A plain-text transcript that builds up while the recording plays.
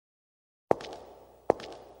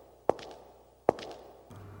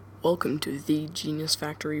Welcome to the Genius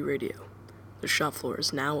Factory Radio. The shop floor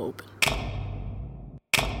is now open.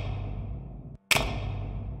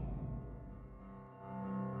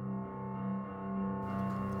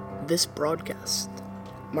 This broadcast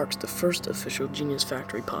marks the first official Genius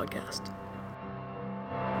Factory podcast.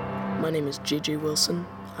 My name is JJ Wilson.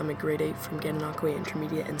 I'm a grade 8 from Gananoque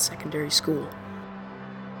Intermediate and Secondary School.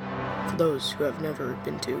 For those who have never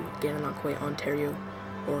been to Gananoque, Ontario,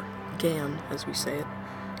 or GAN as we say it,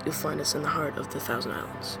 you'll find us in the heart of the Thousand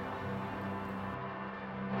Islands.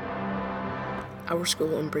 Our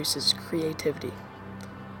school embraces creativity.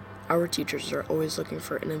 Our teachers are always looking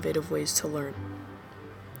for innovative ways to learn.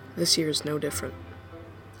 This year is no different.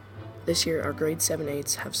 This year, our grade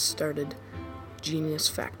 7-8s have started Genius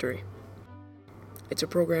Factory. It's a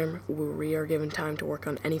program where we are given time to work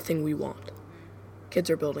on anything we want. Kids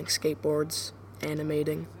are building skateboards,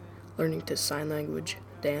 animating, learning to sign language,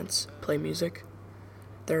 dance, play music.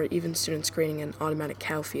 There are even students creating an automatic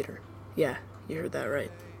cow feeder. Yeah, you heard that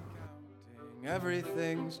right.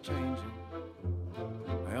 Everything's changing.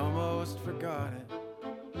 I almost forgot it,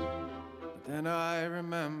 but then I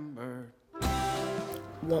remembered.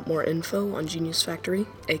 Want more info on Genius Factory,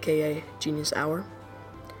 aka Genius Hour?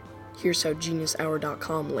 Here's how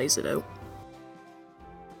geniushour.com lays it out.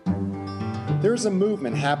 There's a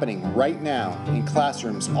movement happening right now in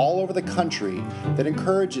classrooms all over the country that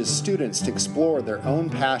encourages students to explore their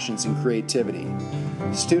own passions and creativity.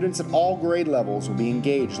 Students at all grade levels will be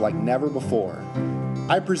engaged like never before.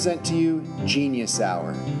 I present to you Genius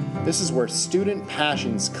Hour. This is where student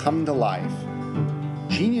passions come to life.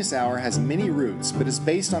 Genius Hour has many roots, but is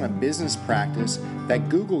based on a business practice that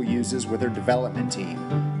Google uses with their development team.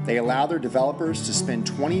 They allow their developers to spend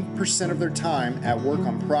 20% of their time at work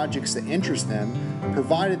on projects that interest them,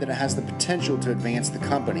 provided that it has the potential to advance the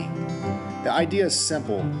company. The idea is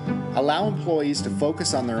simple. Allow employees to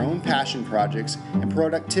focus on their own passion projects and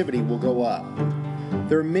productivity will go up.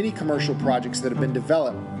 There are many commercial projects that have been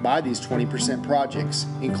developed by these 20% projects,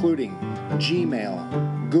 including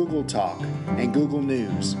Gmail, Google Talk, and Google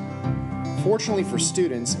News. Fortunately for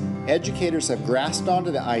students, educators have grasped onto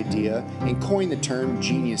the idea and coined the term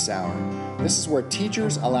Genius Hour. This is where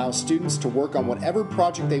teachers allow students to work on whatever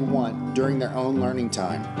project they want during their own learning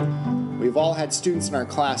time. We've all had students in our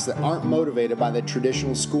class that aren't motivated by the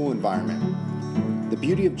traditional school environment. The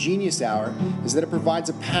beauty of Genius Hour is that it provides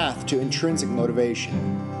a path to intrinsic motivation.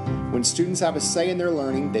 When students have a say in their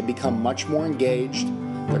learning, they become much more engaged,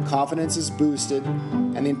 their confidence is boosted,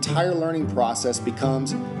 and the entire learning process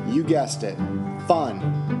becomes, you guessed it, fun.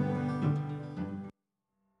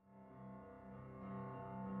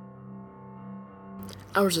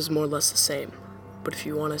 Ours is more or less the same, but if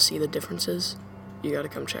you want to see the differences, you gotta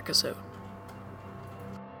come check us out.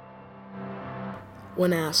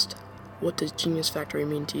 When asked, what does Genius Factory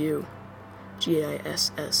mean to you?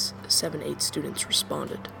 GISS 7-8 students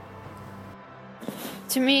responded.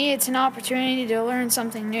 To me, it's an opportunity to learn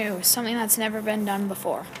something new, something that's never been done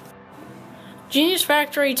before. Genius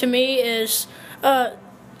Factory to me is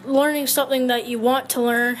learning something that you want to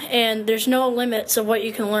learn, and there's no limits of what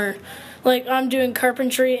you can learn. Like, I'm doing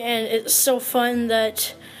carpentry, and it's so fun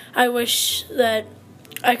that I wish that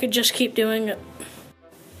I could just keep doing it.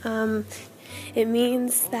 It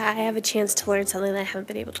means that I have a chance to learn something that I haven't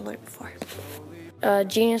been able to learn before.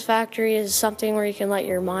 Genius Factory is something where you can let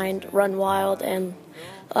your mind run wild and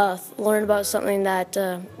learn about something that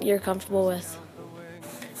you're comfortable with.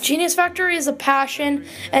 Genius Factory is a passion,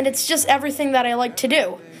 and it's just everything that I like to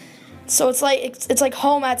do. So it's like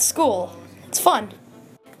home at school. It's fun.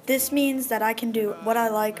 This means that I can do what I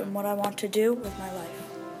like and what I want to do with my life.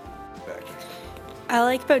 I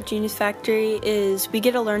like about Genius Factory is we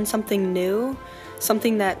get to learn something new,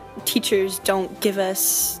 something that teachers don't give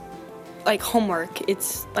us like homework.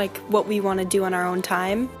 It's like what we want to do on our own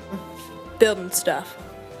time. Building stuff.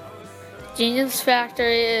 Genius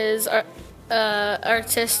Factory is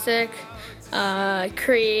artistic,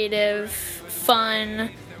 creative, fun,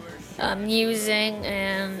 using,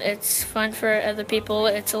 and it's fun for other people.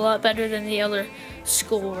 It's a lot better than the other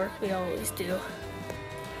schoolwork we always do.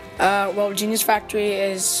 Well, Genius Factory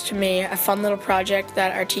is, to me, a fun little project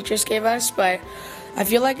that our teachers gave us, but I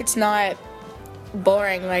feel like it's not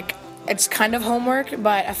boring. Like, it's kind of homework,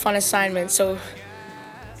 but a fun assignment, so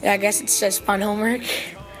yeah, I guess it's just fun homework.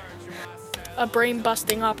 A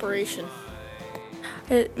brain-busting operation.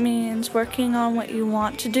 It means working on what you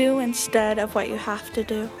want to do instead of what you have to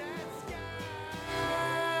do.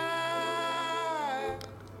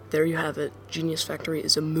 There you have it. Genius Factory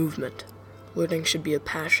is a movement. Learning should be a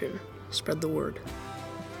passion. Spread the word.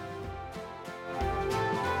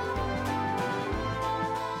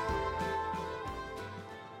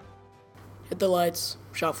 Hit the lights.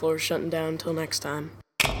 Shop floor is shutting down until next time.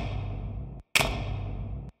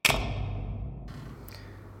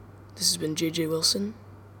 This has been JJ Wilson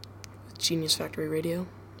with Genius Factory Radio, and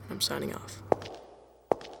I'm signing off.